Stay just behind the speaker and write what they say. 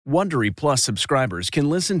Wondery Plus subscribers can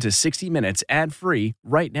listen to 60 Minutes ad-free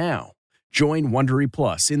right now. Join Wondery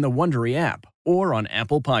Plus in the Wondery app or on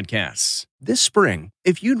Apple Podcasts. This spring,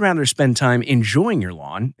 if you'd rather spend time enjoying your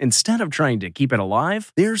lawn instead of trying to keep it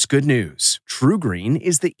alive, there's good news. True Green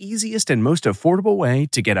is the easiest and most affordable way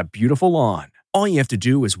to get a beautiful lawn. All you have to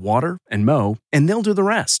do is water and mow, and they'll do the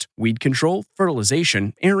rest. Weed control,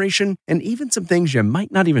 fertilization, aeration, and even some things you might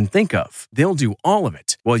not even think of. They'll do all of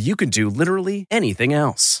it, while you can do literally anything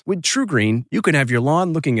else. With True Green, you can have your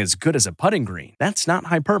lawn looking as good as a putting green. That's not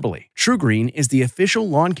hyperbole. True Green is the official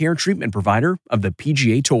lawn care treatment provider of the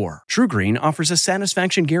PGA Tour. True Green offers a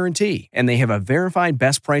satisfaction guarantee, and they have a verified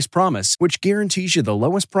best price promise, which guarantees you the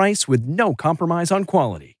lowest price with no compromise on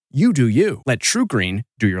quality. You do you. Let True Green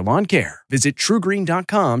do your lawn care. Visit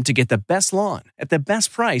TrueGreen.com to get the best lawn at the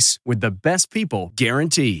best price with the best people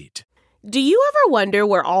guaranteed. Do you ever wonder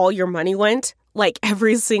where all your money went? Like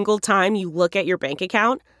every single time you look at your bank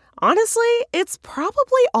account? Honestly, it's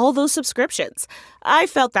probably all those subscriptions. I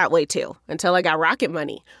felt that way too, until I got Rocket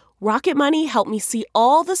Money. Rocket Money helped me see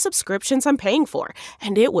all the subscriptions I'm paying for,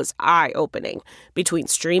 and it was eye-opening. Between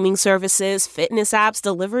streaming services, fitness apps,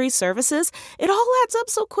 delivery services, it all adds up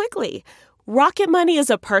so quickly. Rocket Money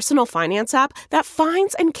is a personal finance app that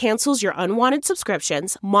finds and cancels your unwanted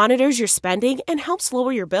subscriptions, monitors your spending, and helps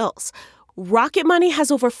lower your bills. Rocket Money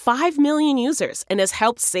has over 5 million users and has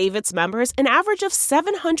helped save its members an average of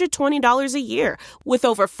 $720 a year, with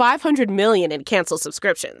over 500 million in canceled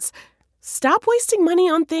subscriptions. Stop wasting money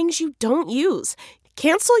on things you don't use.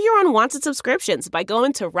 Cancel your unwanted subscriptions by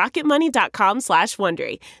going to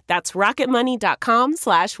rocketmoney.com/Wondery. That's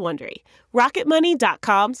rocketmoney.com/Wondery.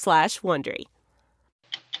 rocketmoney.com/Wondery.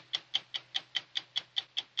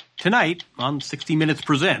 Tonight on 60 Minutes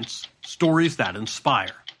Presents, Stories That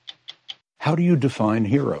Inspire. How do you define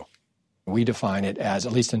hero? We define it as,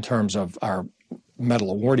 at least in terms of our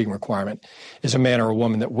medal awarding requirement, is a man or a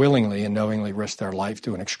woman that willingly and knowingly risked their life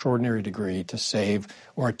to an extraordinary degree to save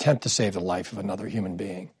or attempt to save the life of another human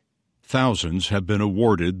being. Thousands have been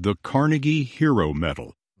awarded the Carnegie Hero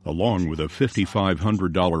Medal, along with a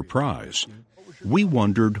 $5,500 prize. We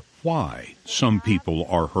wondered why some people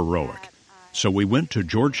are heroic. So we went to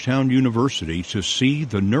Georgetown University to see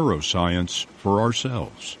the neuroscience for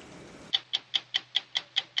ourselves.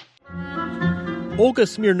 Olga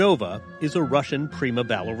Smirnova is a Russian prima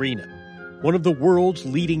ballerina, one of the world's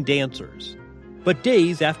leading dancers. But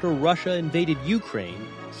days after Russia invaded Ukraine,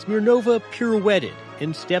 Smirnova pirouetted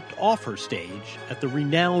and stepped off her stage at the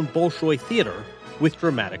renowned Bolshoi Theater with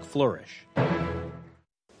dramatic flourish.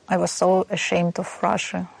 I was so ashamed of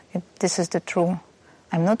Russia. This is the truth.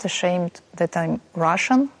 I'm not ashamed that I'm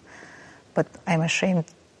Russian, but I'm ashamed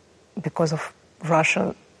because of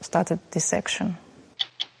Russia started this action.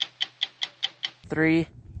 3,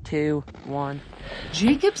 2, 1.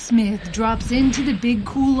 Jacob Smith drops into the big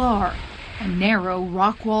couloir, a narrow,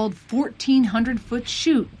 rock-walled 1,400-foot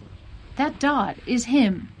chute. That dot is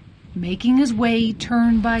him, making his way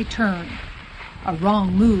turn by turn. A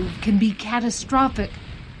wrong move can be catastrophic.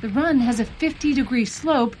 The run has a 50-degree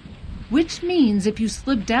slope, which means if you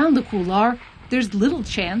slip down the couloir, there's little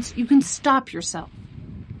chance you can stop yourself.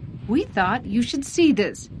 We thought you should see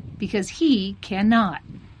this, because he cannot.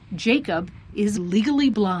 Jacob is legally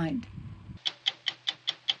blind.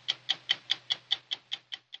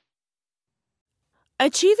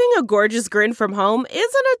 Achieving a gorgeous grin from home isn't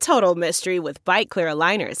a total mystery with Bite Clear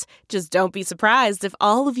aligners. Just don't be surprised if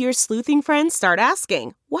all of your sleuthing friends start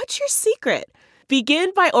asking, "What's your secret?"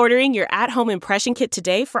 Begin by ordering your at-home impression kit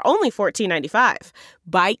today for only $14.95.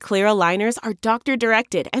 Bite Clear aligners are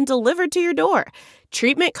doctor-directed and delivered to your door.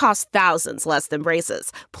 Treatment costs thousands less than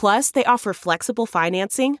braces. Plus, they offer flexible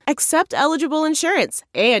financing, accept eligible insurance,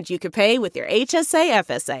 and you can pay with your HSA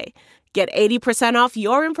FSA. Get 80% off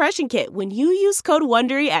your impression kit when you use code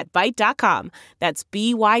WONDERY at Byte.com. That's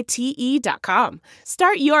BYTE.com.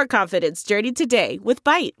 Start your confidence journey today with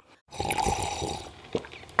Byte.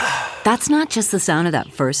 That's not just the sound of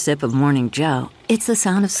that first sip of Morning Joe. It's the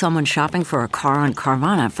sound of someone shopping for a car on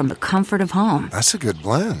Carvana from the comfort of home. That's a good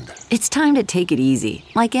blend. It's time to take it easy,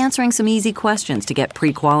 like answering some easy questions to get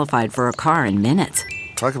pre-qualified for a car in minutes.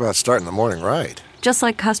 Talk about starting the morning right. Just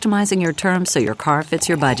like customizing your terms so your car fits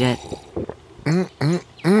your budget.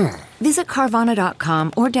 Visit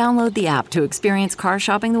Carvana.com or download the app to experience car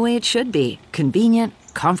shopping the way it should be. Convenient,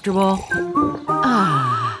 comfortable.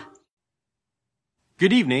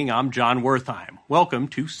 Good evening, I'm John Wertheim. Welcome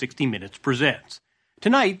to 60 Minutes Presents.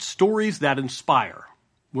 Tonight, Stories That Inspire.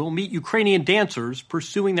 We'll meet Ukrainian dancers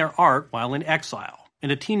pursuing their art while in exile,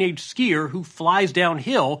 and a teenage skier who flies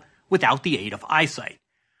downhill without the aid of eyesight.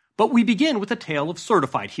 But we begin with a tale of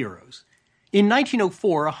certified heroes. In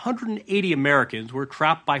 1904, 180 Americans were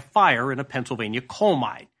trapped by fire in a Pennsylvania coal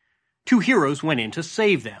mine. 2 heroes went in to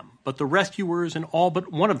save them, but the rescuers and all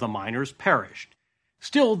but one of the miners perished.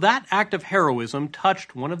 Still, that act of heroism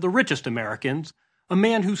touched one of the richest Americans, a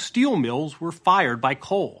man whose steel mills were fired by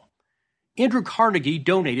coal. Andrew Carnegie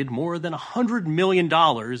donated more than $100 million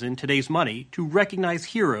in today's money to recognize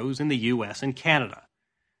heroes in the U.S. and Canada.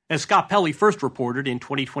 As Scott Pelley first reported in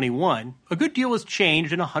 2021, a good deal has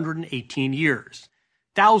changed in 118 years.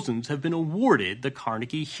 Thousands have been awarded the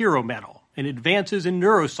Carnegie Hero Medal, and advances in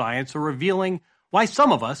neuroscience are revealing why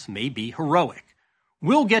some of us may be heroic.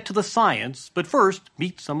 We'll get to the science, but first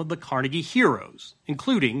meet some of the Carnegie heroes,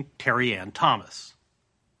 including Terry Ann Thomas.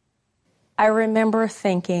 I remember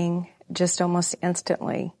thinking just almost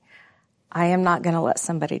instantly, I am not going to let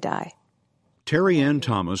somebody die. Terry Ann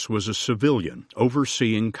Thomas was a civilian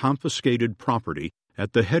overseeing confiscated property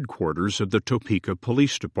at the headquarters of the Topeka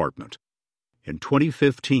Police Department. In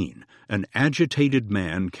 2015, an agitated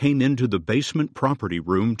man came into the basement property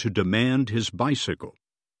room to demand his bicycle.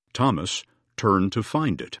 Thomas turned to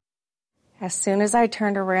find it. As soon as I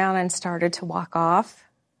turned around and started to walk off,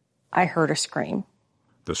 I heard a scream.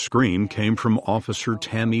 The scream came from Officer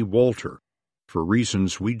Tammy Walter. For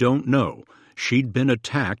reasons we don't know, she'd been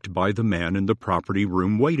attacked by the man in the property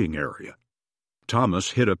room waiting area.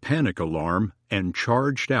 Thomas hit a panic alarm and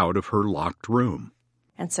charged out of her locked room.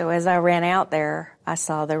 And so as I ran out there, I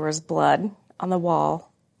saw there was blood on the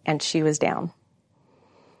wall, and she was down.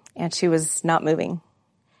 And she was not moving.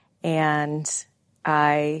 And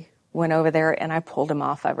I went over there and I pulled him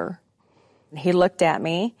off of her. He looked at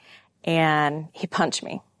me and he punched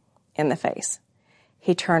me in the face.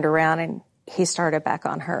 He turned around and he started back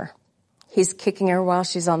on her. He's kicking her while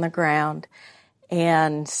she's on the ground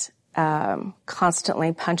and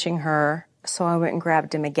constantly punching her. So I went and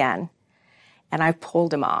grabbed him again, and I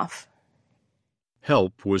pulled him off.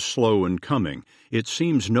 Help was slow in coming. It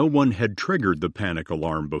seems no one had triggered the panic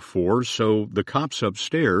alarm before, so the cops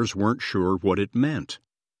upstairs weren't sure what it meant.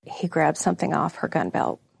 He grabbed something off her gun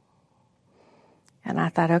belt. And I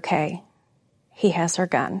thought, okay, he has her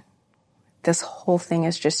gun. This whole thing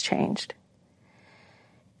has just changed.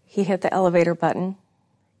 He hit the elevator button,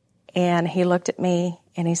 and he looked at me,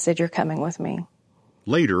 and he said, "You're coming with me."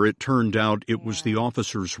 Later, it turned out it was the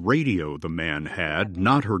officer's radio the man had,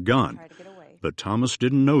 not her gun. But Thomas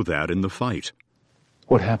didn't know that in the fight.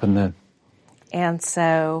 What happened then? And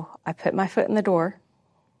so I put my foot in the door.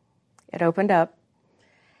 It opened up,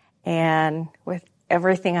 and with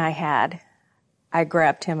everything I had, I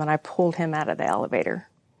grabbed him and I pulled him out of the elevator.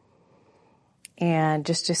 And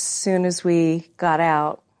just as soon as we got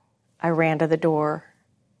out, I ran to the door,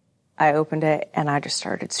 I opened it, and I just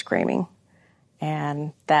started screaming.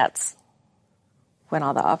 And that's when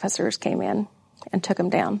all the officers came in and took him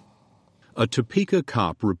down. A Topeka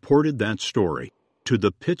cop reported that story to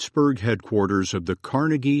the Pittsburgh headquarters of the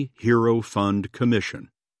Carnegie Hero Fund Commission.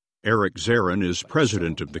 Eric Zarin is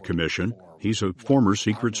president of the commission. He's a former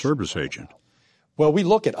Secret Service agent. Well, we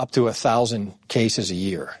look at up to 1,000 cases a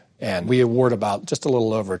year, and we award about just a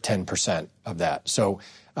little over 10% of that. So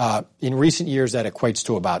in recent years, that equates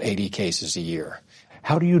to about 80 cases a year.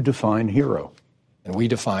 How do you define hero? And we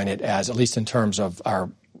define it as, at least in terms of our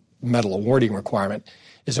medal awarding requirement,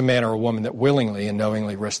 is a man or a woman that willingly and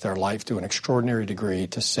knowingly risked their life to an extraordinary degree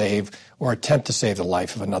to save or attempt to save the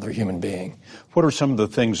life of another human being. What are some of the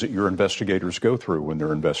things that your investigators go through when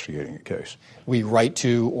they're investigating a case? We write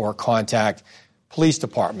to or contact police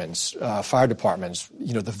departments, fire departments,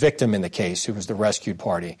 the victim in the case who was the rescued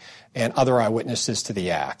party, and other eyewitnesses to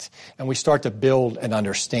the act. And we start to build an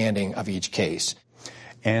understanding of each case.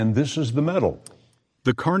 And this is the medal.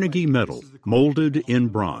 The Carnegie Medal, molded in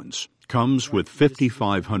bronze, comes with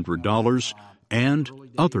 $5,500 and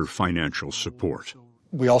other financial support.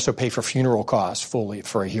 We also pay for funeral costs fully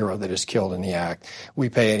for a hero that is killed in the act. We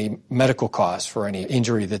pay any medical costs for any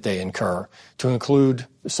injury that they incur, to include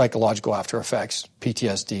psychological after effects,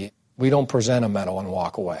 PTSD. We don't present a medal and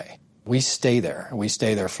walk away. We stay there. We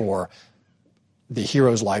stay there for the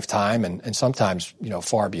hero's lifetime and sometimes,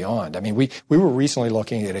 far beyond. I mean, we were recently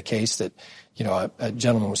looking at a case that, a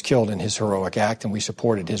gentleman was killed in his heroic act, and we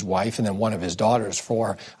supported his wife and then one of his daughters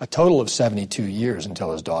for a total of 72 years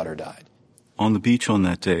until his daughter died. On the beach on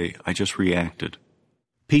that day, I just reacted.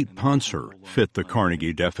 Pete Ponser fit the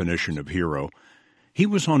Carnegie definition of hero. He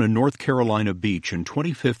was on a North Carolina beach in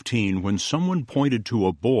 2015 when someone pointed to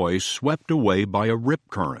a boy swept away by a rip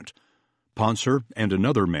current. Ponser and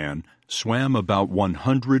another man swam about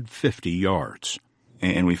 150 yards.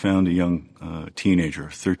 And we found a young teenager,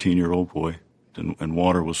 13-year-old boy, and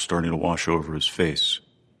water was starting to wash over his face.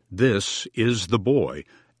 This is the boy,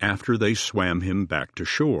 after they swam him back to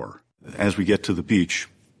shore. As we get to the beach,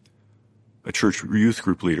 a church youth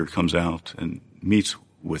group leader comes out and meets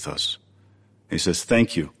with us. He says,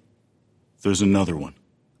 "Thank you. There's another one."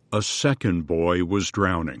 A second boy was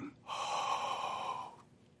drowning.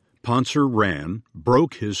 Poncer ran,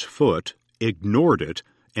 broke his foot, ignored it,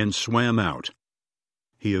 and swam out.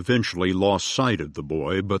 He eventually lost sight of the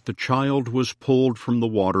boy, but the child was pulled from the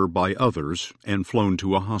water by others and flown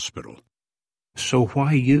to a hospital. So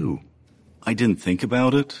why you? I didn't think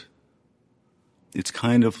about it. It's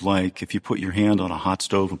kind of like if you put your hand on a hot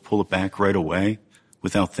stove and pull it back right away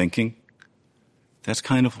without thinking. That's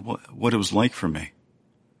kind of what it was like for me.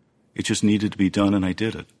 It just needed to be done, and I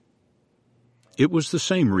did it. It was the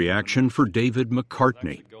same reaction for David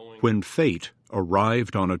McCartney when fate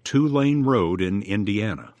arrived on a 2-lane road in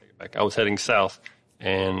Indiana. I was heading south,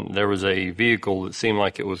 and there was a vehicle that seemed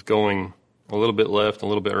like it was going a little bit left, a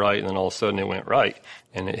little bit right, and then all of a sudden it went right,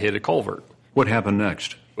 and it hit a culvert. What happened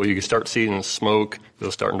next? Well, you could start seeing the smoke. It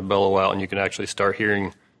was starting to bellow out, and you could actually start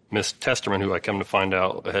hearing Miss Testerman, who I come to find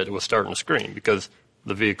out was starting to scream because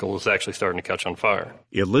the vehicle was actually starting to catch on fire.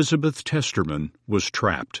 Elizabeth Testerman was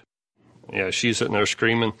trapped. Yeah, she's sitting there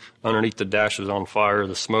screaming. Underneath the dash is on fire.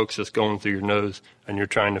 The smoke's just going through your nose, and you're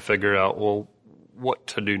trying to figure out, well, what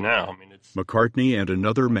to do now. McCartney and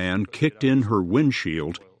another man kicked in her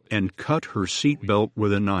windshield and cut her seatbelt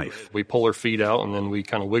with a knife. We pull her feet out, and then we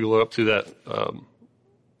kind of wiggle her up through that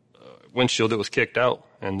windshield that was kicked out,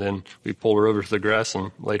 and then we pulled her over to the grass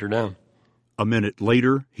and laid her down. A minute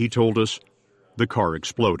later, he told us, the car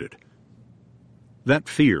exploded. That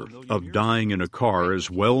fear of dying in a car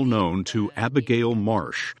is well known to Abigail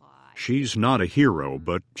Marsh. She's not a hero,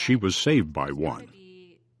 but she was saved by one.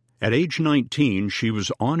 At age 19, she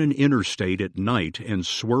was on an interstate at night and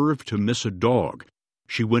swerved to miss a dog.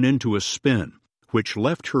 She went into a spin, which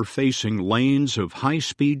left her facing lanes of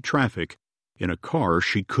high-speed traffic in a car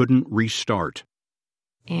she couldn't restart.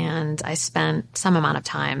 And I spent some amount of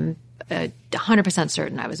time 100%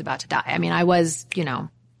 certain I was about to die. I mean, I was,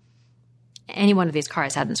 any one of these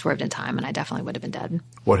cars hadn't swerved in time, and I definitely would have been dead.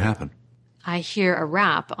 What happened? I hear a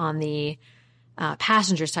rap on the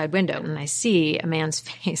passenger side window, and I see a man's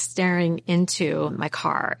face staring into my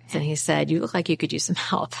car. And he said, "You look like you could use some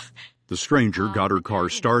help." The stranger got her car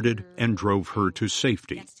started and drove her to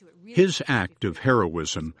safety. His act of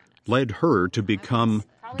heroism led her to become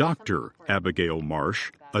Dr. Abigail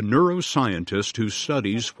Marsh, a neuroscientist who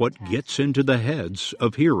studies what gets into the heads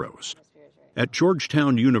of heroes. At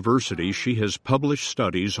Georgetown University, she has published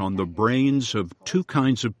studies on the brains of two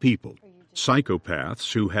kinds of people: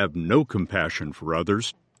 psychopaths who have no compassion for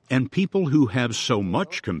others, and people who have so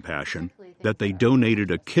much compassion that they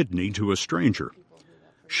donated a kidney to a stranger.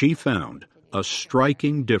 She found a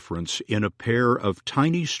striking difference in a pair of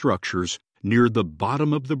tiny structures near the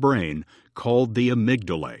bottom of the brain called the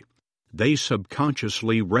amygdalae. They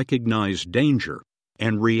subconsciously recognize danger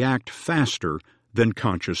and react faster than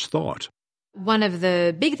conscious thought. One of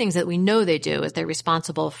the big things that we know they do is they're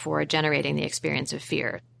responsible for generating the experience of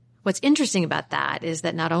fear. What's interesting about that is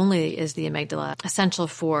that not only is the amygdala essential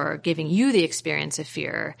for giving you the experience of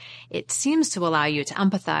fear, it seems to allow you to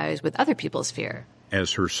empathize with other people's fear.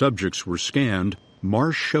 As her subjects were scanned,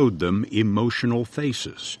 Marsh showed them emotional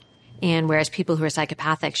faces. And whereas people who are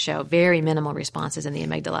psychopathic show very minimal responses in the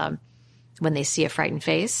amygdala when they see a frightened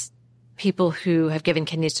face, people who have given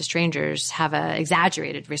kidneys to strangers have an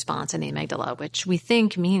exaggerated response in the amygdala, which we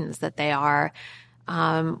think means that they are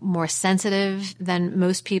more sensitive than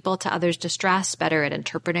most people to others' distress, better at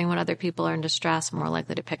interpreting when other people are in distress, more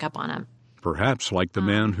likely to pick up on it. Perhaps like the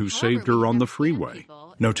man who saved her on the freeway.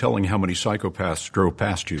 No telling how many psychopaths drove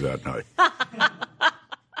past you that night.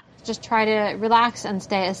 Just try to relax and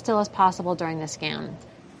stay as still as possible during the scan.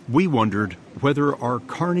 We wondered whether our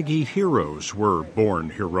Carnegie heroes were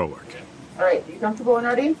born heroic. All right, you comfortable and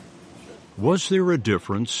ready? Was there a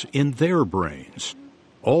difference in their brains?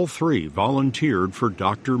 All three volunteered for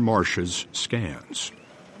Dr. Marsh's scans.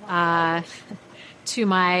 I'm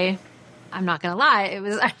not going to lie,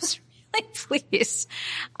 I was really pleased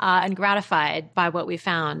and gratified by what we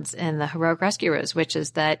found in the heroic rescuers, which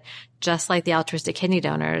is that just like the altruistic kidney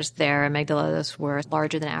donors, their amygdalas were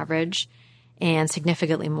larger than average and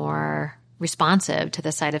significantly more responsive to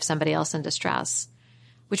the sight of somebody else in distress,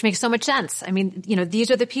 which makes so much sense. I mean,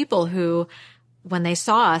 these are the people who, when they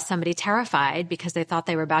saw somebody terrified because they thought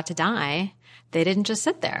they were about to die, they didn't just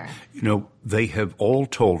sit there. They have all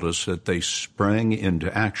told us that they sprang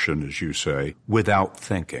into action, as you say, without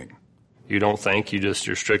thinking. You don't think, you're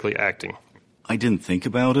strictly acting. I didn't think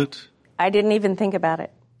about it. I didn't even think about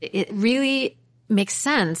it. It really makes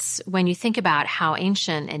sense when you think about how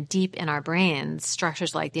ancient and deep in our brains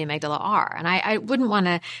structures like the amygdala are. And I wouldn't want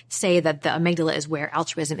to say that the amygdala is where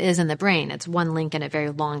altruism is in the brain. It's one link in a very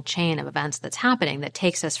long chain of events that's happening that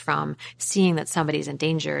takes us from seeing that somebody's in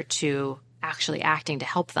danger to actually acting to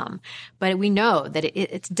help them. But we know that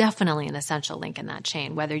it's definitely an essential link in that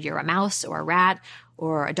chain, whether you're a mouse or a rat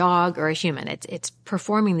or a dog or a human. It's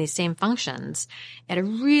performing these same functions at a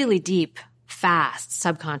really deep, fast,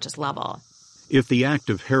 subconscious level. If the act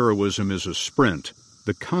of heroism is a sprint,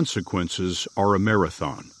 the consequences are a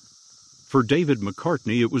marathon. For David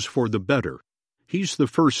McCartney, it was for the better. He's the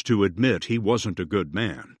first to admit he wasn't a good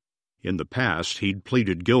man. In the past, he'd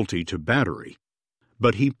pleaded guilty to battery.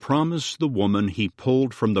 But he promised the woman he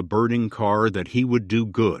pulled from the burning car that he would do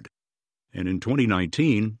good. And in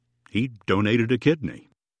 2019, he donated a kidney.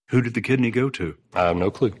 Who did the kidney go to? I have no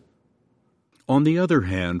clue. On the other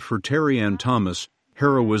hand, for Terry Ann Thomas,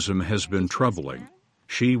 heroism has been troubling.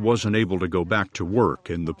 She wasn't able to go back to work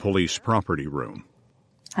in the police property room.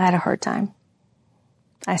 I had a hard time.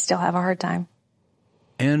 I still have a hard time.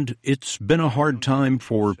 And it's been a hard time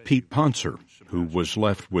for Pete Ponser, who was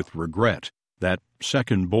left with regret. That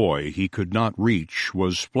second boy he could not reach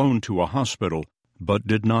was flown to a hospital, but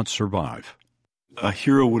did not survive. A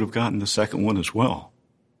hero would have gotten the second one as well.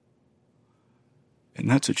 And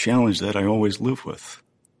that's a challenge that I always live with.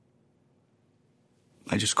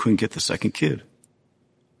 I just couldn't get the second kid.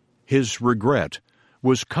 His regret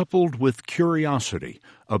was coupled with curiosity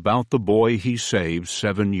about the boy he saved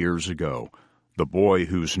 7 years ago, the boy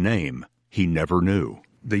whose name he never knew.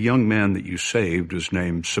 The young man that you saved is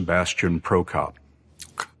named Sebastian Prokop.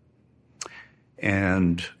 Okay.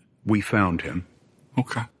 And we found him.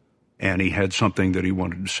 Okay. And he had something that he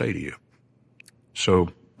wanted to say to you. So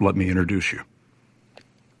let me introduce you.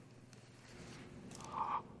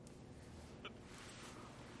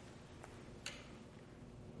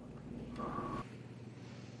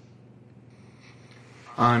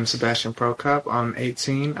 I'm Sebastian Prokop. I'm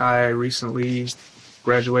 18. I recently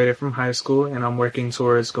graduated from high school, and I'm working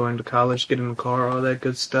towards going to college, getting a car, all that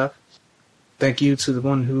good stuff. Thank you to the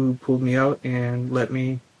one who pulled me out and let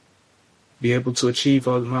me be able to achieve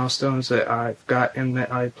all the milestones that I've got and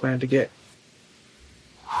that I plan to get.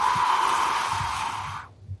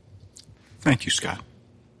 Thank you, Scott.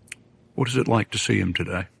 What is it like to see him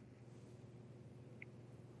today?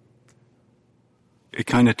 It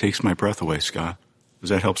kind of takes my breath away, Scott, because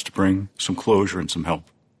that helps to bring some closure and some help.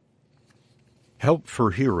 Help for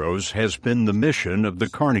Heroes has been the mission of the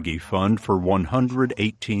Carnegie Fund for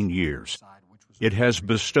 118 years. It has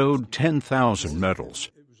bestowed 10,000 medals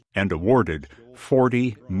and awarded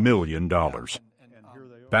 $40 million.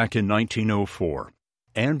 Back in 1904,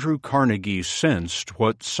 Andrew Carnegie sensed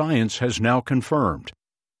what science has now confirmed.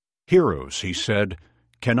 Heroes, he said,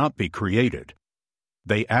 cannot be created.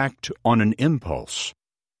 They act on an impulse,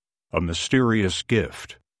 a mysterious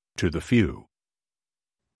gift to the few.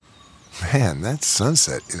 Man, that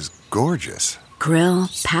sunset is gorgeous. Grill,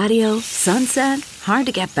 patio, sunset. Hard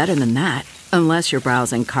to get better than that. Unless you're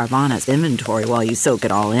browsing Carvana's inventory while you soak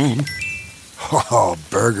it all in. Oh,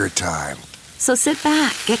 burger time. So sit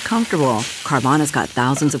back, get comfortable. Carvana's got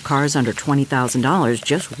thousands of cars under $20,000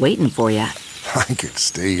 just waiting for you. I could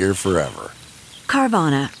stay here forever.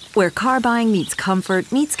 Carvana, where car buying meets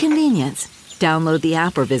comfort, meets convenience. Download the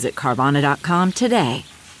app or visit Carvana.com today.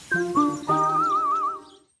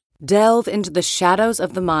 Delve into the shadows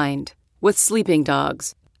of the mind with Sleeping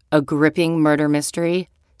Dogs, a gripping murder mystery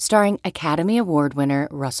starring Academy Award winner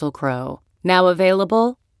Russell Crowe. Now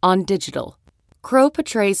available on digital. Crowe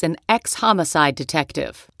portrays an ex-homicide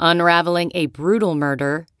detective unraveling a brutal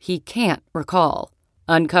murder he can't recall.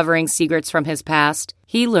 Uncovering secrets from his past,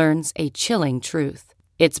 he learns a chilling truth.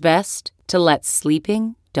 It's best to let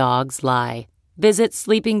sleeping dogs lie. Visit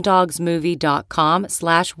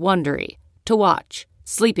sleepingdogsmovie.com/Wondery to watch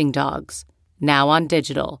Sleeping Dogs, now on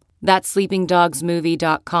digital. That's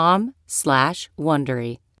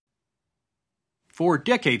sleepingdogsmovie.com/Wondery. For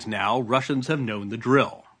decades now, Russians have known the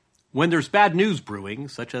drill. When there's bad news brewing,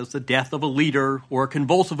 such as the death of a leader or a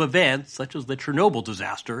convulsive event, such as the Chernobyl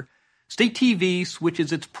disaster, state TV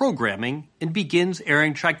switches its programming and begins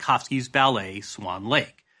airing Tchaikovsky's ballet, Swan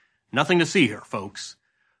Lake. Nothing to see here, folks.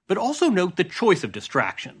 But also note the choice of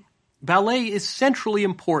distraction. Ballet is centrally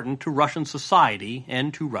important to Russian society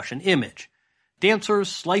and to Russian image. Dancers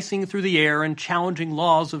slicing through the air and challenging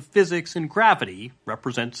laws of physics and gravity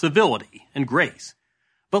represent civility and grace.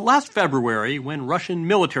 But last February, when Russian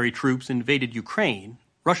military troops invaded Ukraine,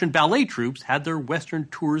 Russian ballet troops had their Western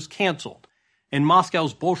tours canceled, and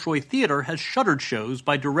Moscow's Bolshoi Theater has shuttered shows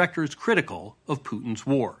by directors critical of Putin's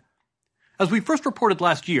war. As we first reported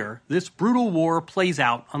last year, this brutal war plays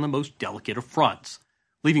out on the most delicate of fronts,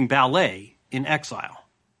 leaving ballet in exile.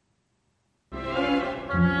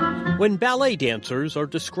 When ballet dancers are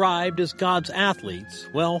described as God's athletes,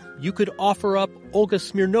 well, you could offer up Olga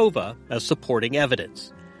Smirnova as supporting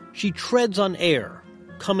evidence. She treads on air,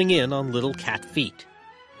 coming in on little cat feet.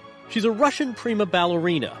 She's a Russian prima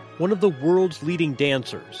ballerina, one of the world's leading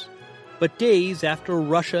dancers. But days after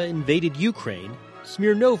Russia invaded Ukraine,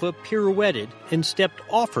 Smirnova pirouetted and stepped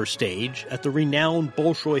off her stage at the renowned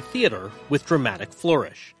Bolshoi Theater with dramatic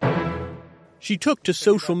flourish. She took to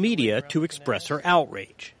social media to express her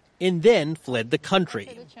outrage, and then fled the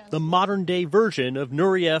country, the modern-day version of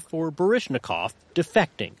Nureyev or Baryshnikov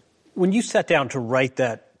defecting. When you sat down to write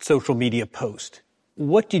that social media post,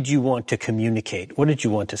 what did you want to communicate? What did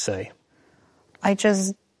you want to say? I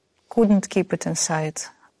just couldn't keep it inside.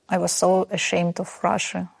 I was so ashamed of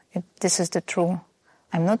Russia. This is the truth.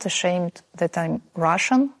 I'm not ashamed that I'm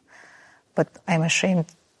Russian, but I'm ashamed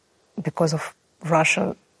because of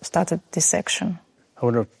Russia started this action. I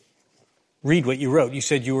want to read what you wrote. You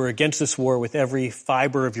said you were against this war with every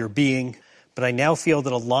fiber of your being, but I now feel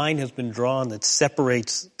that a line has been drawn that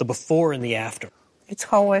separates the before and the after. It's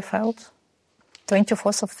how I felt.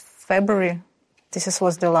 24th of February, this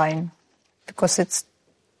was the line, because it's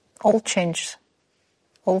all changed.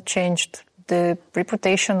 All changed. The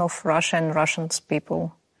reputation of Russia and Russian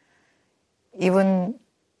people. Even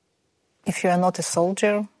if you are not a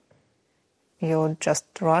soldier, you're just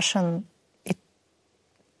Russian,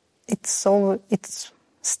 it's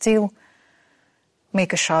still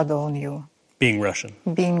make a shadow on you. Being Russian.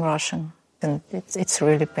 Being Russian. And it's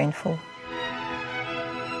really painful.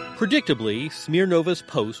 Predictably, Smirnova's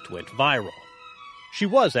post went viral. She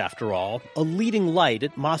was, after all, a leading light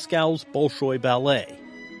at Moscow's Bolshoi Ballet.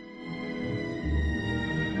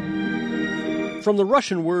 From the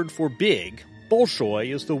Russian word for big,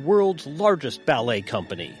 Bolshoi is the world's largest ballet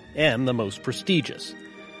company and the most prestigious.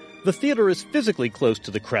 The theater is physically close to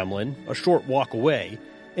the Kremlin, a short walk away,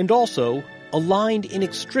 and also aligned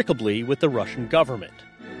inextricably with the Russian government.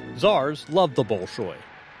 Tsars love the Bolshoi.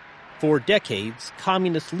 For decades,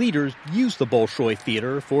 communist leaders used the Bolshoi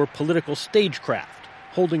theater for political stagecraft,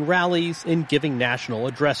 holding rallies and giving national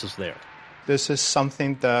addresses there. This is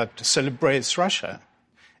something that celebrates Russia.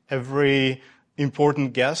 Every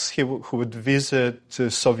important guest who would visit the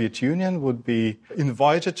Soviet Union would be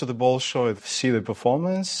invited to the Bolshoi to see the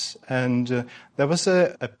performance, and there was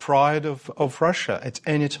a pride of Russia at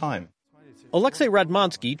any time. Alexei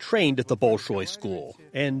Radmansky trained at the Bolshoi School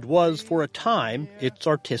and was, for a time, its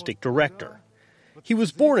artistic director. He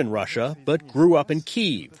was born in Russia, but grew up in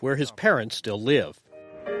Kyiv, where his parents still live.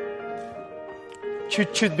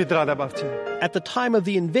 At the time of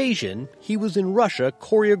the invasion, he was in Russia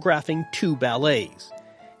choreographing 2 ballets.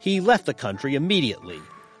 He left the country immediately,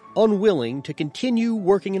 unwilling to continue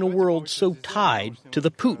working in a world so tied to the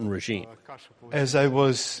Putin regime. As I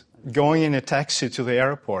was going in a taxi to the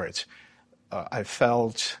airport, I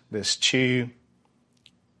felt these 2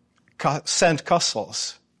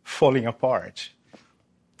 sandcastles falling apart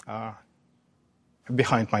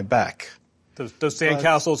behind my back. Those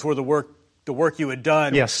sandcastles were the work you had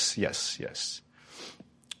done? Yes.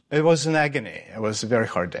 It was an agony. It was a very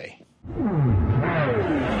hard day.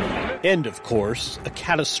 And, of course, a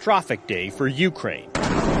catastrophic day for Ukraine.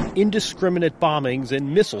 Indiscriminate bombings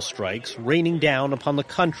and missile strikes raining down upon the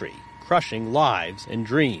country, crushing lives and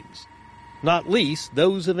dreams. Not least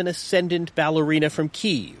those of an ascendant ballerina from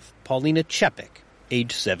Kyiv, Paulina Chepik,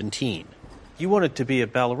 age 17. You wanted to be a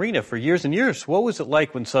ballerina for years and years. What was it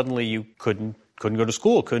like when suddenly you couldn't go to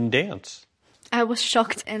school, couldn't dance? I was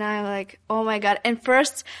shocked, and I'm like, oh my God. And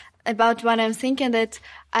first, about what I'm thinking, that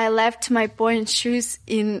I left my pointe shoes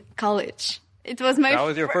in college. It was my That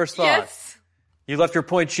was your first thought? Yes. You left your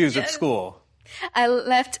pointe shoes at school? I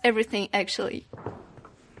left everything, actually.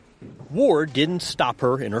 War didn't stop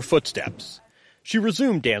her in her footsteps. She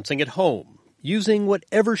resumed dancing at home, using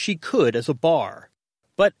whatever she could as a bar.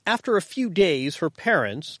 But after a few days, her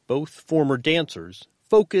parents, both former dancers,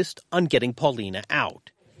 focused on getting Paulina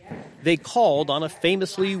out. They called on a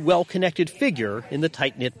famously well-connected figure in the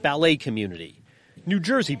tight-knit ballet community, New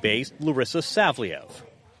Jersey-based Larissa Savliev.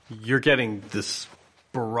 You're getting this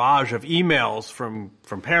barrage of emails from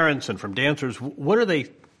parents and from dancers. What are they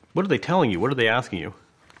telling you? What are they asking you?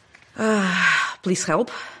 Please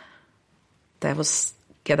help. That was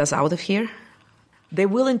get us out of here. They're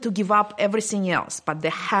willing to give up everything else, but they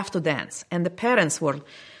have to dance. And the parents were,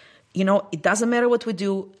 it doesn't matter what we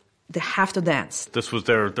do, they have to dance. This was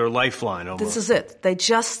their lifeline almost. This is it.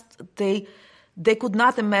 They could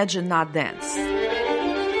not imagine not dance.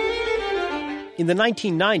 In the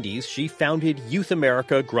 1990s, she founded Youth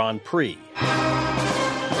America Grand Prix,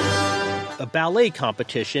 a ballet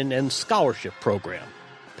competition and scholarship program,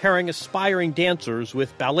 pairing aspiring dancers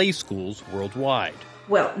with ballet schools worldwide.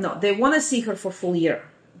 Well, no, they want to see her for full year,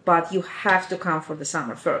 but you have to come for the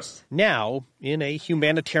summer first. Now, in a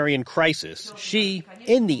humanitarian crisis, she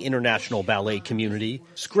and the international ballet community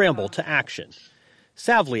scramble to action.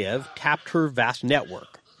 Savliev tapped her vast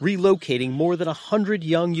network, relocating more than 100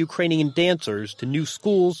 young Ukrainian dancers to new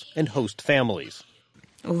schools and host families.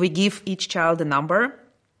 We give each child a number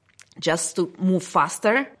just to move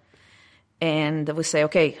faster. And we say,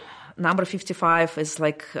 okay, number 55 is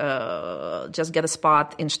like, just get a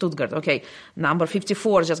spot in Stuttgart. Okay, number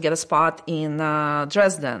 54, just get a spot in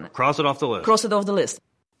Dresden. Cross it off the list. Cross it off the list.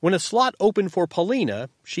 When a slot opened for Paulina,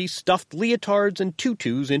 she stuffed leotards and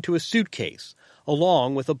tutus into a suitcase,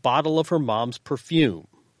 along with a bottle of her mom's perfume,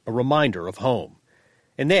 a reminder of home.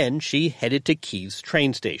 And then she headed to Kyiv's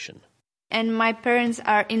train station. And my parents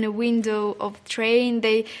are in a window of train.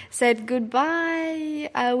 They said goodbye,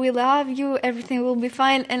 we love you, everything will be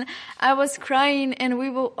fine. And I was crying and we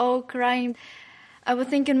were all crying. I was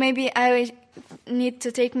thinking maybe I need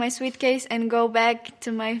to take my suitcase and go back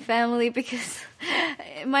to my family because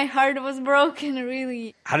my heart was broken,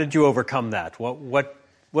 really. How did you overcome that?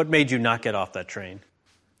 What made you not get off that train?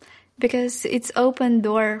 Because it's open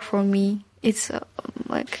door for me. It's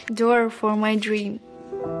like door for my dream.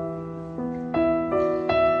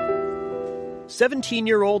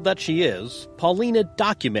 17-year-old that she is, Paulina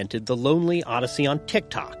documented the lonely odyssey on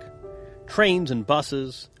TikTok. Trains and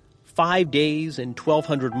buses, 5 days and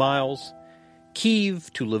 1,200 miles, Kyiv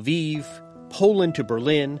to Lviv, Poland to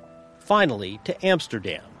Berlin, finally to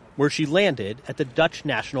Amsterdam, where she landed at the Dutch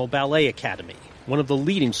National Ballet Academy, one of the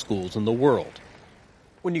leading schools in the world.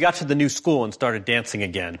 When you got to the new school and started dancing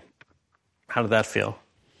again, how did that feel?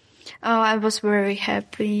 Oh, I was very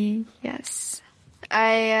happy, yes.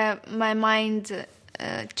 My mind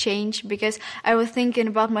changed because I was thinking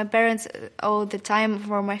about my parents all the time,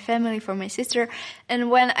 for my family, for my sister.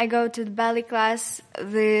 And when I go to the ballet class,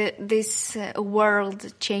 this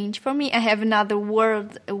world changed for me. I have another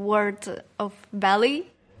world of ballet.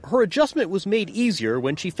 Her adjustment was made easier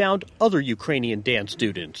when she found other Ukrainian dance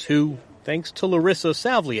students who, thanks to Larissa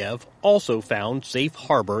Savliev, also found safe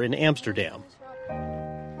harbor in Amsterdam.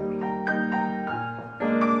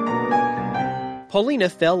 Paulina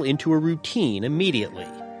fell into a routine immediately.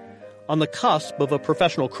 On the cusp of a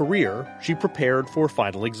professional career, she prepared for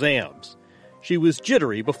final exams. She was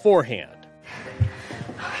jittery beforehand.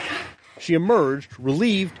 She emerged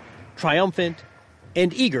relieved, triumphant,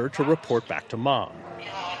 and eager to report back to Mom.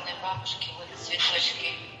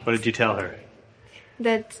 What did you tell her?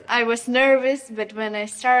 That I was nervous, but when I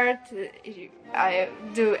start, I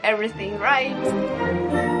do everything right.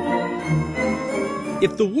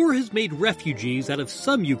 If the war has made refugees out of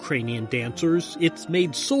some Ukrainian dancers, it's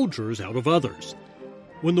made soldiers out of others.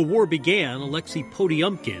 When the war began, Alexei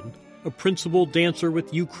Podyumkin, a principal dancer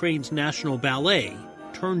with Ukraine's National Ballet,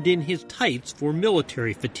 turned in his tights for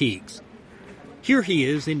military fatigues. Here he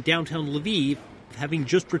is in downtown Lviv, having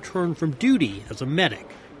just returned from duty as a medic.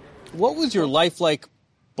 What was your life like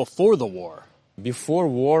before the war? Before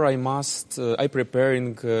war, I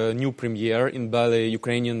preparing a new premiere in ballet,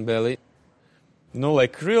 Ukrainian ballet.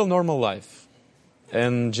 Like real normal life.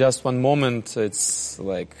 And just one moment, it's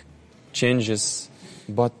like changes.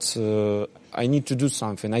 But I need to do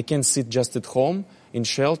something. I can't sit just at home in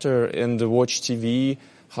shelter and watch TV,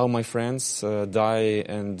 how my friends die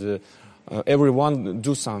and everyone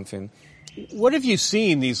do something. What have you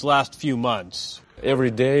seen these last few months?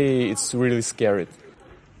 Every day, it's really scary.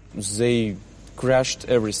 They crashed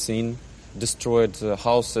everything, destroyed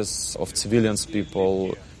houses of civilians,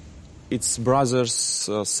 people. It's brothers,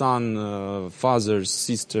 son, fathers,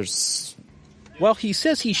 sisters. While he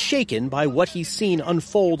says he's shaken by what he's seen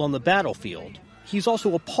unfold on the battlefield, he's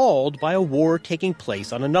also appalled by a war taking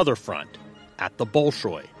place on another front, at the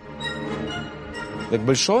Bolshoi. Like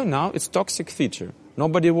Bolshoi now, it's toxic theater.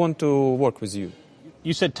 Nobody want to work with you.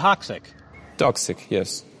 You said toxic. Toxic,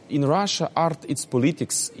 yes. In Russia, art, it's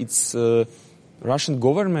politics. It's Russian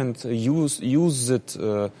government use it.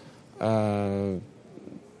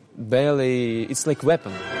 Ballet, it's like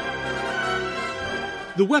weapon.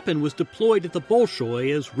 The weapon was deployed at the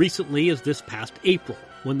Bolshoi as recently as this past April,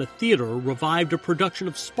 when the theater revived a production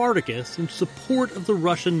of Spartacus in support of the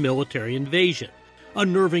Russian military invasion,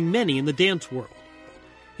 unnerving many in the dance world,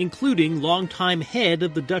 including longtime head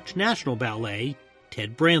of the Dutch National Ballet,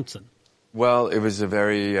 Ted Branson. Well, it was a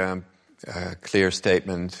very clear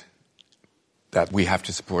statement that we have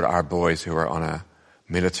to support our boys who are on a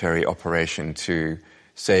military operation to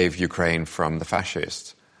save Ukraine from the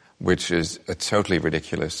fascists, which is a totally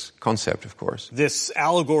ridiculous concept, of course. This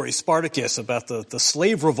allegory, Spartacus, about the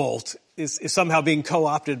slave revolt is somehow being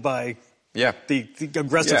co-opted by the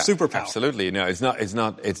aggressive superpower. Absolutely. No, it's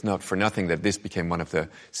not for nothing that this became one of the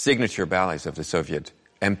signature ballets of the Soviet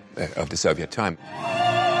time.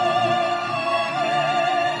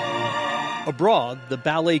 Abroad, the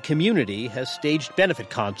ballet community has staged benefit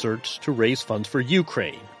concerts to raise funds for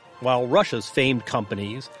Ukraine, while Russia's famed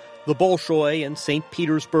companies, the Bolshoi and St.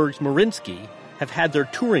 Petersburg's Mariinsky, have had their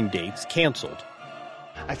touring dates canceled.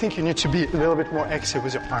 I think you need to be a little bit more active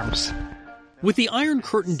with your arms. With the Iron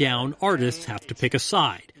Curtain down, artists have to pick a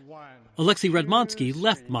side. Alexei Redmansky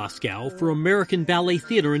left Moscow for American Ballet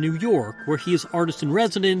Theater in New York, where he is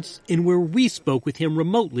artist-in-residence and where we spoke with him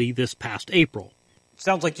remotely this past April.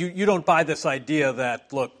 Sounds like you don't buy this idea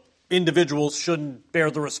that, look, individuals shouldn't bear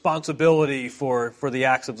the responsibility for the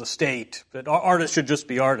acts of the state, that artists should just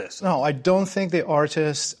be artists. No, I don't think the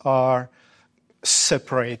artists are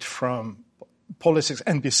separate from politics.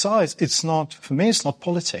 And besides, for me, it's not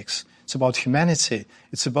politics. It's about humanity.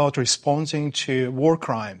 It's about responding to war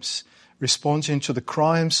crimes, responding to the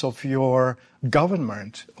crimes of your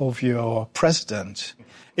government, of your president.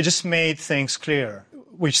 It just made things clear,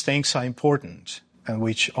 which things are important and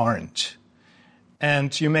which aren't.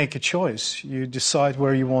 And you make a choice. You decide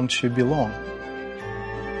where you want to belong.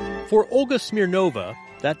 For Olga Smirnova,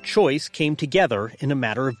 that choice came together in a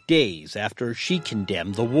matter of days after she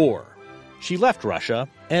condemned the war. She left Russia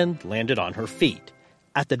and landed on her feet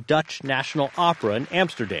at the Dutch National Opera in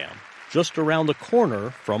Amsterdam, just around the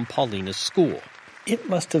corner from Paulina's school. It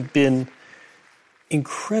must have been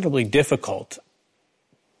incredibly difficult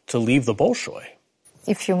to leave the Bolshoi.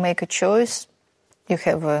 If you make a choice, you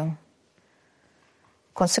have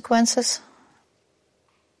consequences.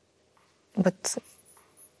 But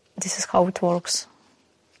this is how it works.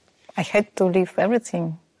 I had to leave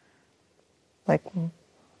everything, like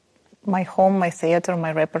my home, my theater,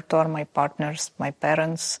 my repertoire, my partners, my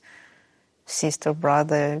parents, sister,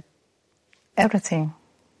 brother, everything.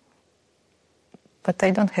 But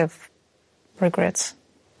I don't have regrets.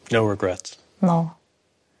 No regrets? No.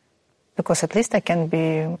 Because at least I can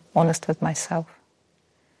be honest with myself.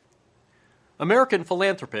 American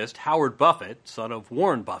philanthropist Howard Buffett, son of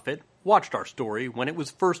Warren Buffett, watched our story when it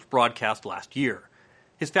was first broadcast last year.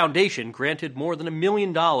 His foundation granted more than $1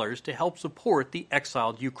 million to help support the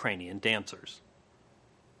exiled Ukrainian dancers.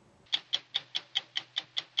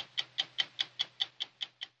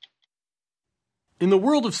 In the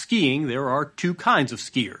world of skiing, there are two kinds of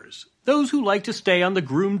skiers. Those who like to stay on the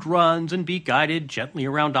groomed runs and be guided gently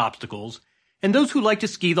around obstacles, and those who like to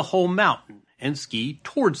ski the whole mountain and ski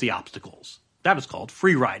towards the obstacles. That is called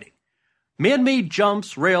free riding. Man-made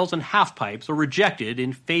jumps, rails, and half-pipes are rejected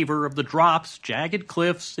in favor of the drops, jagged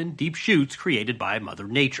cliffs, and deep chutes created by Mother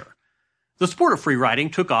Nature. The sport of free riding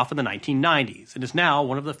took off in the 1990s and is now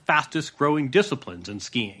one of the fastest-growing disciplines in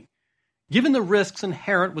skiing. Given the risks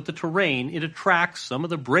inherent with the terrain, it attracts some of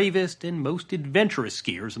the bravest and most adventurous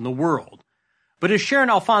skiers in the world. But as Sharon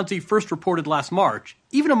Alfonsi first reported last March,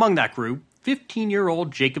 even among that group,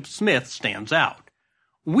 15-year-old Jacob Smith stands out.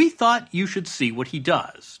 We thought you should see what he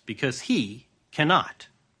does, because he cannot.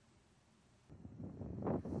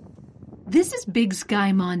 This is Big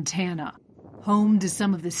Sky, Montana, home to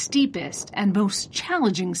some of the steepest and most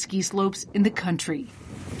challenging ski slopes in the country.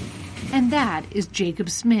 And that is Jacob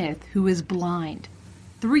Smith, who is blind.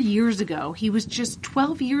 3 years ago, he was just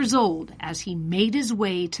 12 years old as he made his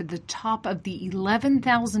way to the top of the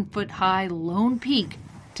 11,000-foot-high Lone Peak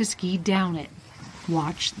to ski down it.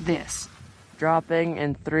 Watch this. Dropping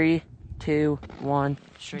in 3, 2, 1.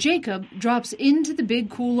 Jacob drops into the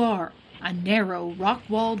Big Couloir, a narrow,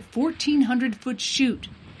 rock-walled 1,400-foot chute.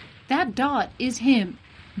 That dot is him,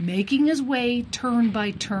 making his way turn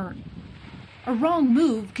by turn. A wrong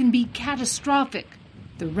move can be catastrophic.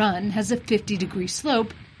 The run has a 50-degree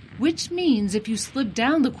slope, which means if you slip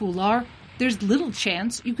down the couloir, there's little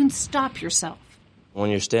chance you can stop yourself.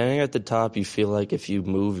 When you're standing at the top, you feel like if you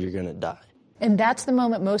move, you're going to die. And that's the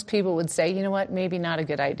moment most people would say, you know what, maybe not a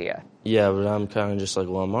good idea. Yeah, but I'm kind of just like,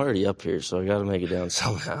 well, I'm already up here, so I got to make it down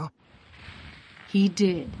somehow. He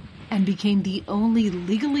did, and became the only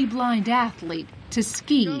legally blind athlete to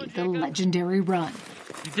ski the legendary run.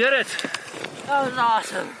 You did it! That was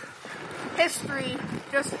awesome. History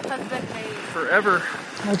just has been made. Forever.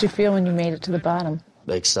 How'd you feel when you made it to the bottom?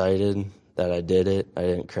 Excited that I did it. I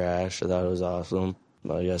didn't crash. I thought it was awesome.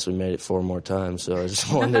 Well, I guess we made it 4 more times, so I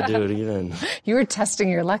just wanted to do it again. You were testing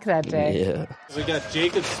your luck that day. Yeah. We got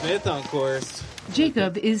Jacob Smith on course.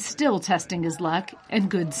 Jacob is still testing his luck and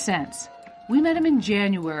good sense. We met him in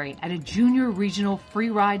January at a junior regional free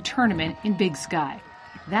ride tournament in Big Sky.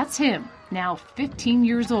 That's him, now 15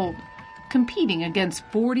 years old, competing against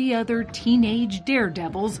 40 other teenage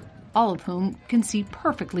daredevils, all of whom can see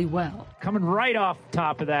perfectly well. Coming right off the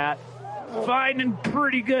top of that, finding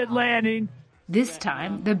pretty good landing. This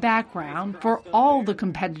time, the background for all the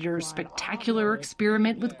competitors' spectacular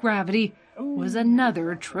experiment with gravity was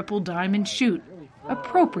another triple diamond chute,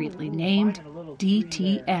 appropriately named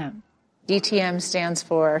DTM. DTM stands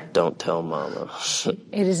for? Don't tell Mama.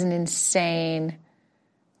 It is an insane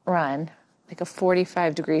run, like a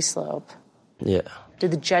 45-degree slope. Yeah.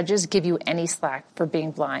 Did the judges give you any slack for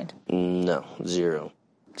being blind? No, zero.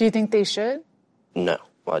 Do you think they should? No,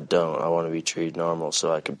 I don't. I want to be treated normal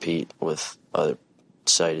so I compete with other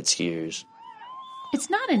sighted skiers. It's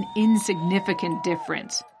not an insignificant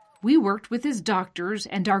difference. We worked with his doctors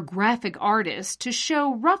and our graphic artists to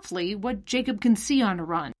show roughly what Jacob can see on a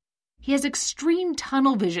run. He has extreme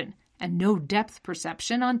tunnel vision and no depth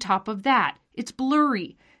perception on top of that. It's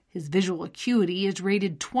blurry. His visual acuity is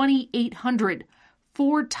rated 2800,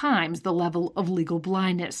 4 times the level of legal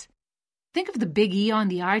blindness. Think of the big E on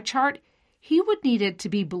the eye chart. He would need it to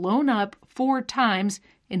be blown up 4 times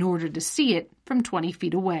in order to see it from 20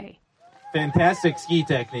 feet away. Fantastic ski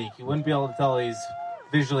technique. You wouldn't be able to tell he's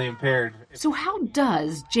visually impaired. So how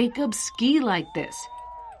does Jacob ski like this?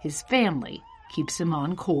 His family keeps him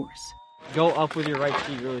on course. Go up with your right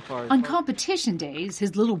ski really far. On competition days,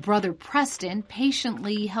 his little brother Preston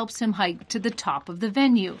patiently helps him hike to the top of the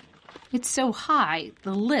venue. It's so high,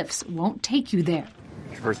 the lifts won't take you there.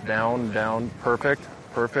 First down, perfect,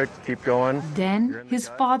 keep going. Then his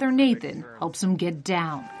father Nathan helps him get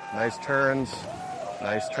down. Nice turns.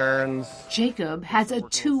 Jacob has a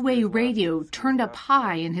 2-way radio turned up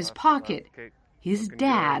high in his pocket. His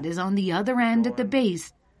dad is on the other end at the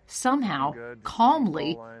base, somehow,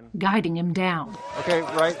 calmly, guiding him down. Okay,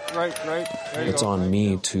 right. It's on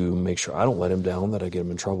me to make sure I don't let him down, that I get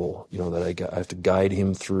him in trouble. You know, that I have to guide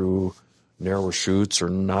him through narrower chutes or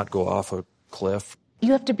not go off a cliff.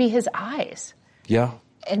 You have to be his eyes. Yeah.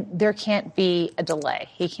 And there can't be a delay.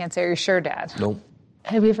 He can't say, "Are you sure, Dad?" Nope.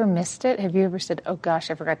 Have you ever missed it? Have you ever said, "Oh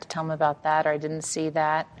gosh, I forgot to tell him about that," or "I didn't see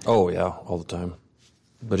that"? Oh, yeah, all the time.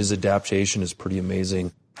 But his adaptation is pretty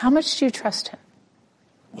amazing. How much do you trust him?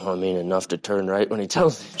 Well, I mean, enough to turn right when he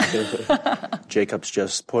tells me to. Jacob's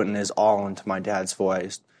just putting his all into my dad's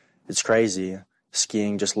voice. It's crazy.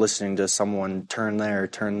 Skiing, just listening to someone turn there.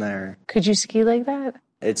 Could you ski like that?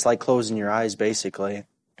 It's like closing your eyes, basically.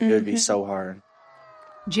 It would be so hard.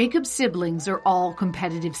 Jacob's siblings are all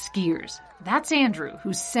competitive skiers. That's Andrew,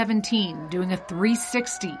 who's 17, doing a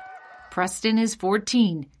 360. Preston is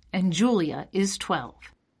 14, and Julia is 12.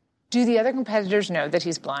 Do the other competitors know that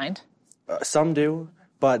he's blind? Some do,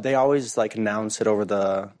 but they always announce it over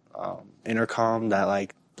the intercom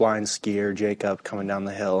that blind skier Jacob coming down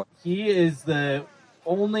the hill. He is the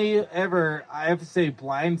only ever, I have to say,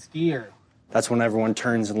 blind skier. That's when everyone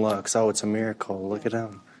turns and looks. Oh, it's a miracle. Look at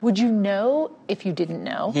him. Would you know if you didn't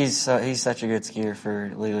know? He's such a good skier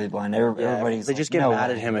for legally blind. Everybody's they just get mad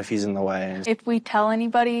at him if he's in the way. If we tell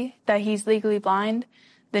anybody that he's legally blind,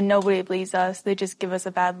 then nobody believes us. They just give us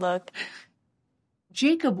a bad look.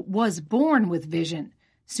 Jacob was born with vision.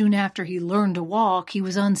 Soon after he learned to walk, he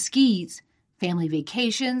was on skis. Family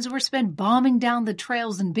vacations were spent bombing down the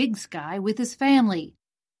trails in Big Sky with his family.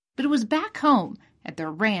 But it was back home, at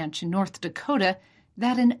their ranch in North Dakota,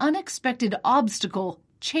 that an unexpected obstacle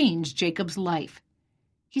changed Jacob's life.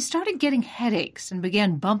 He started getting headaches and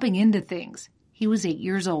began bumping into things. He was 8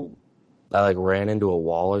 years old. I ran into a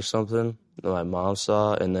wall or something that my mom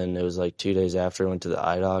saw, and then it was 2 days after I went to the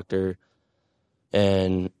eye doctor,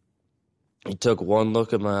 and he took one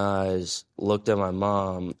look at my eyes, looked at my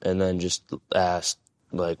mom, and then just asked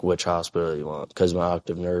which hospital you want, because my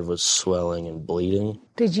optic nerve was swelling and bleeding.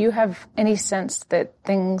 Did you have any sense that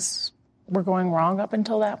things were going wrong up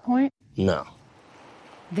until that point? No.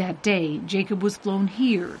 That day, Jacob was flown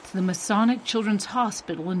here to the Masonic Children's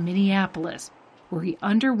Hospital in Minneapolis, where he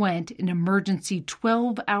underwent an emergency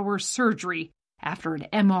 12-hour surgery after an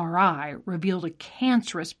MRI revealed a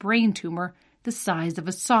cancerous brain tumor the size of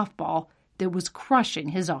a softball that was crushing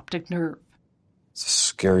his optic nerve. It's the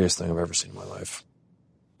scariest thing I've ever seen in my life.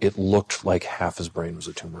 It looked like half his brain was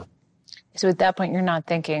a tumor. So at that point, you're not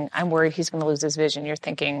thinking, "I'm worried he's going to lose his vision." You're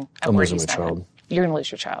thinking, I'm losing my child. You're going to lose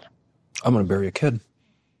your child. I'm going to bury a kid.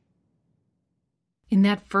 In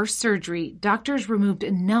that first surgery, doctors removed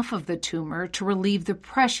enough of the tumor to relieve the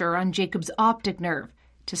pressure on Jacob's optic nerve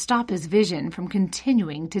to stop his vision from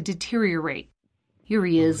continuing to deteriorate. Here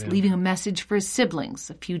he is, leaving a message for his siblings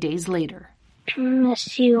a few days later. I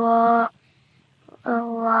miss you all a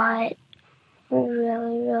lot. I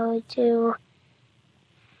really, really do.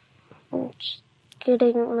 I'm just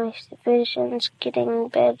getting my vision's getting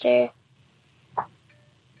better.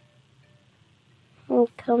 I'm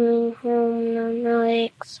coming home and I'm really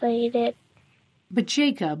excited. But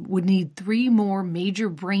Jacob would need 3 more major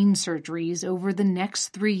brain surgeries over the next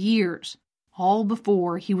 3 years, all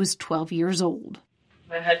before he was 12 years old.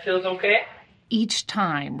 My head feels okay? Each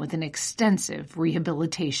time with an extensive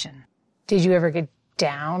rehabilitation. Did you ever get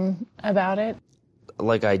down about it?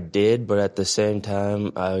 Like I did, but at the same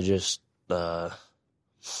time, I just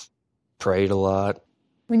prayed a lot.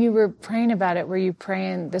 When you were praying about it, were you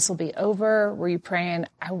praying this will be over? Were you praying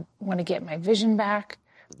I want to get my vision back?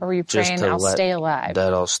 Or were you praying I'll stay alive?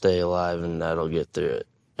 That I'll stay alive and that'll get through it.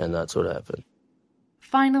 And that's what happened.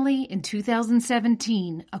 Finally, in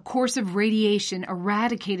 2017, a course of radiation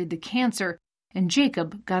eradicated the cancer and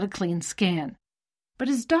Jacob got a clean scan. But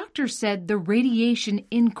his doctor said the radiation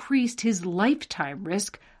increased his lifetime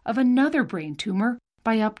risk of another brain tumor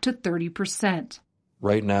by up to 30%.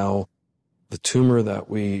 Right now, the tumor that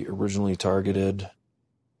we originally targeted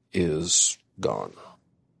is gone.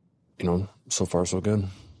 So far so good.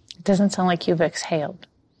 It doesn't sound like you've exhaled.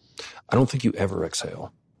 I don't think you ever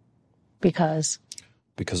exhale. Because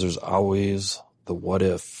there's always the what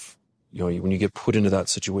if. When you get put into that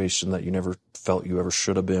situation that you never felt you ever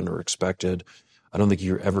should have been or expected, I don't think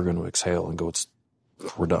you're ever going to exhale and go,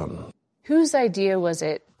 we're done. Whose idea was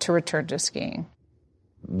it to return to skiing?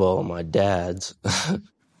 Well, my dad's.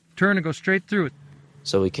 Turn and go straight through it.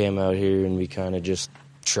 So we came out here and we kind of just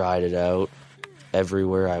tried it out.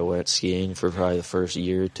 Everywhere I went skiing for probably the first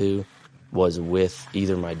year or two was with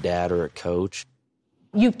either my dad or a coach.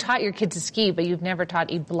 You've taught your kids to ski, but you've never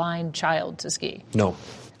taught a blind child to ski. No.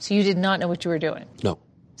 So you did not know what you were doing? No.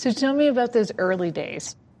 So tell me about those early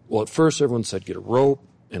days. Well, at first everyone said get a rope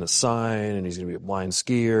and a sign and he's going to be a blind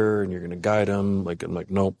skier and you're going to guide him. I'm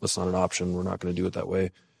like, nope, that's not an option. We're not going to do it that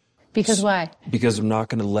way. Because why? Because I'm not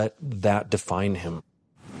going to let that define him.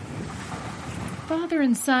 Father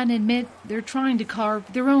and son admit they're trying to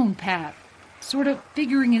carve their own path, sort of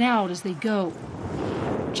figuring it out as they go.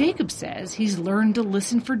 Jacob says he's learned to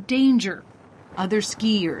listen for danger, other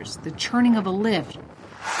skiers, the churning of a lift,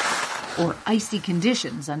 or icy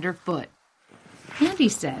conditions underfoot. Andy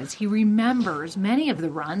says he remembers many of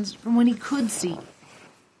the runs from when he could see.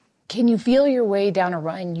 Can you feel your way down a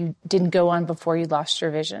run you didn't go on before you lost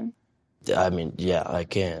your vision? I mean, yeah, I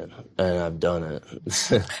can, and I've done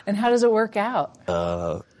it. And how does it work out?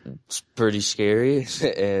 It's pretty scary,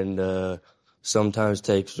 and sometimes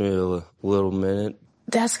takes me a little minute.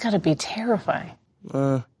 That's got to be terrifying.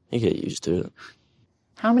 You get used to it.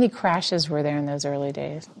 How many crashes were there in those early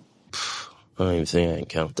days? I don't even think I can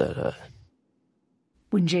count that high.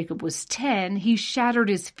 When Jacob was 10, he shattered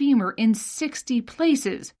his femur in 60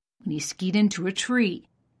 places when he skied into a tree.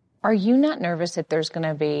 Are you not nervous that there's going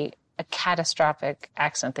to be a catastrophic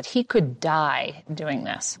accident, that he could die doing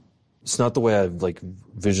this? It's not the way I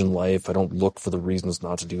vision life. I don't look for the reasons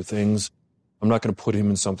not to do things. I'm not going to put him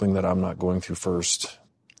in something that I'm not going through first,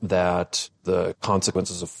 that the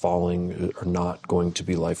consequences of falling are not going to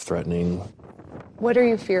be life-threatening. What are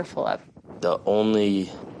you fearful of? The only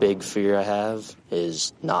big fear I have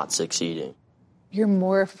is not succeeding. You're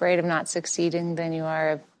more afraid of not succeeding than you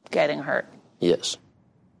are of getting hurt? Yes.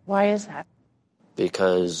 Why is that?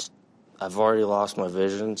 Because I've already lost my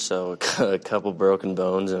vision, so a couple broken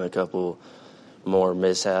bones and a couple more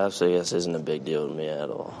mishaps, I guess, isn't a big deal to me at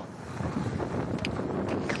all.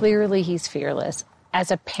 Clearly he's fearless. As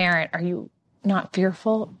a parent, are you not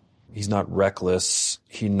fearful? He's not reckless.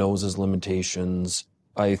 He knows his limitations.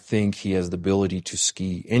 I think he has the ability to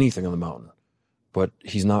ski anything on the mountain, but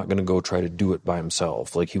he's not going to go try to do it by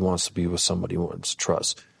himself. He wants to be with somebody he wants to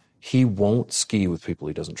trust. He won't ski with people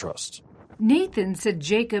he doesn't trust. Nathan said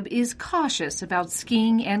Jacob is cautious about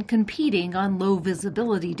skiing and competing on low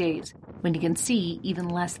visibility days, when he can see even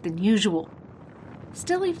less than usual.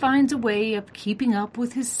 Still, he finds a way of keeping up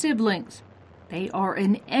with his siblings. They are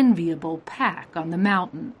an enviable pack on the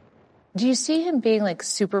mountain. Do you see him being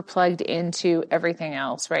super plugged into everything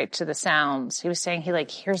else, right? To the sounds. He was saying he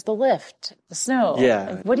hears the lift, the snow.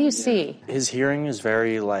 Yeah. What do you see? His hearing is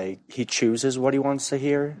very he chooses what he wants to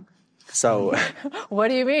hear. So. What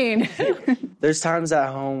do you mean? There's times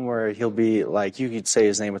at home where he'll be you could say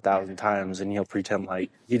his name 1,000 times and he'll pretend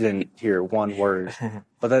he didn't hear one word.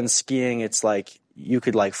 But then skiing, it's you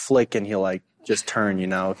could flick and he'll just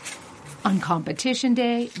turn, On competition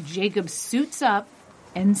day, Jacob suits up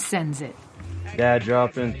and sends it. Dad,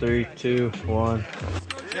 drop in 3, 2, 1.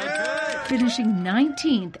 Finishing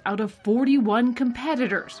 19th out of 41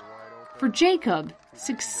 competitors. For Jacob,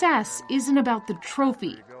 success isn't about the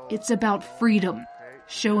trophy. It's about freedom,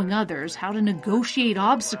 showing others how to negotiate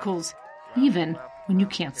obstacles, even when you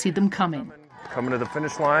can't see them coming. Coming to the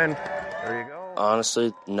finish line. There you go.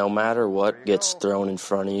 Honestly, no matter what gets thrown in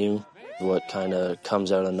front of you, what kind of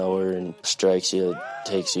comes out of nowhere and strikes you,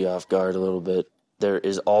 takes you off guard a little bit, there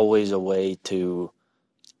is always a way to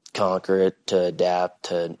conquer it, to adapt,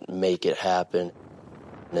 to make it happen,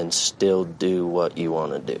 and still do what you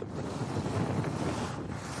want to do.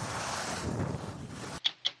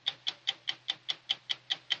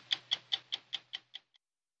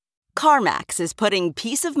 CarMax is putting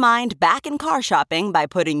peace of mind back in car shopping by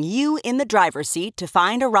putting you in the driver's seat to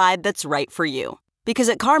find a ride that's right for you. Because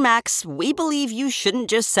at CarMax, we believe you shouldn't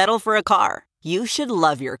just settle for a car. You should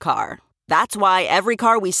love your car. That's why every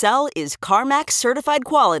car we sell is CarMax certified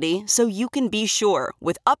quality, so you can be sure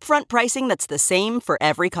with upfront pricing that's the same for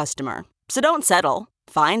every customer. So don't settle.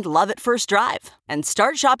 Find love at first drive and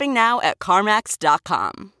start shopping now at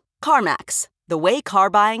CarMax.com. CarMax, the way car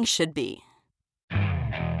buying should be.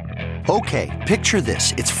 Okay, picture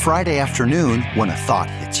this. It's Friday afternoon when a thought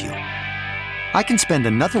hits you. I can spend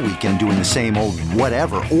another weekend doing the same old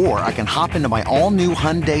whatever, or I can hop into my all-new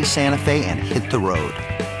Hyundai Santa Fe and hit the road.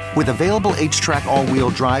 With available H-Track all-wheel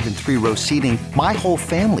drive and 3-row seating, my whole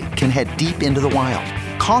family can head deep into the wild.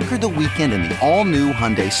 Conquer the weekend in the all-new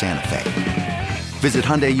Hyundai Santa Fe. Visit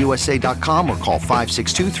HyundaiUSA.com or call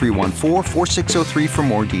 562-314-4603 for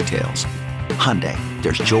more details. Hyundai,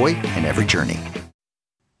 there's joy in every journey.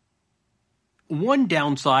 One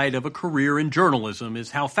downside of a career in journalism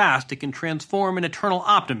is how fast it can transform an eternal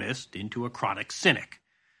optimist into a chronic cynic.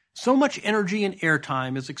 So much energy and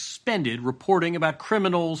airtime is expended reporting about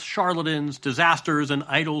criminals, charlatans, disasters, and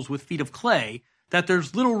idols with feet of clay that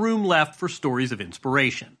there's little room left for stories of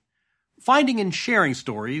inspiration. Finding and sharing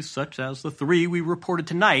stories, such as the 3 we reported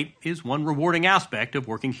tonight, is one rewarding aspect of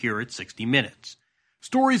working here at 60 Minutes.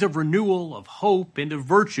 Stories of renewal, of hope, and of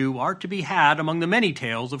virtue are to be had among the many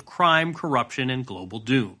tales of crime, corruption, and global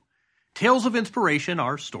doom. Tales of inspiration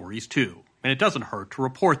are stories too, and it doesn't hurt to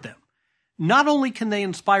report them. Not only can they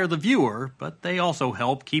inspire the viewer, but they also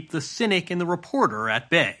help keep the cynic and the reporter at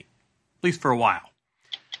bay. At least for a while.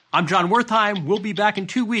 I'm John Wertheim. We'll be back in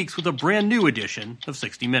 2 weeks with a brand new edition of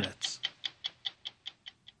 60 Minutes.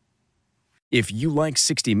 If you like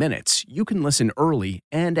 60 Minutes, you can listen early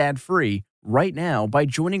and ad-free right now by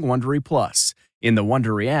joining Wondery Plus in the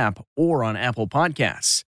Wondery app or on Apple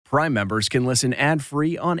Podcasts. Prime members can listen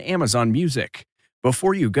ad-free on Amazon Music.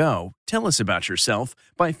 Before you go, tell us about yourself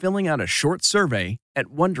by filling out a short survey at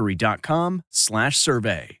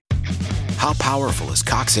Wondery.com/survey. How powerful is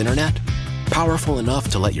Cox Internet? Powerful enough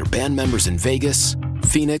to let your band members in Vegas,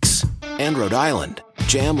 Phoenix, and Rhode Island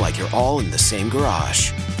jam like you're all in the same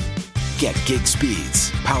garage. Get gig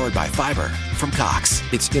speeds powered by fiber from Cox.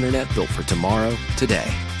 It's internet built for tomorrow, today.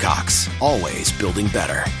 Cox, always building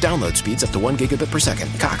better. Download speeds up to 1 gigabit per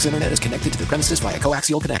second. Cox Internet is connected to the premises via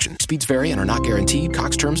coaxial connection. Speeds vary and are not guaranteed.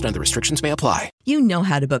 Cox terms and other restrictions may apply. You know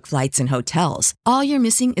how to book flights and hotels. All you're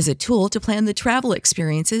missing is a tool to plan the travel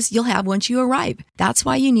experiences you'll have once you arrive. That's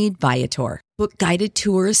why you need Viator. Book guided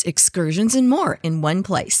tours, excursions, and more in one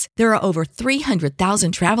place. There are over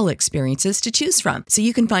 300,000 travel experiences to choose from, so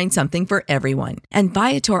you can find something for everyone. And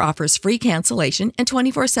Viator offers free cancellation and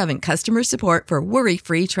 24/7 customer support for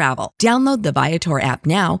worry-free travel. Download the Viator app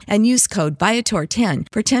now and use code Viator10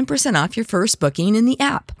 for 10% off your first booking in the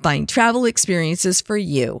app. Find travel experiences for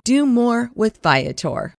you. Do more with Viator.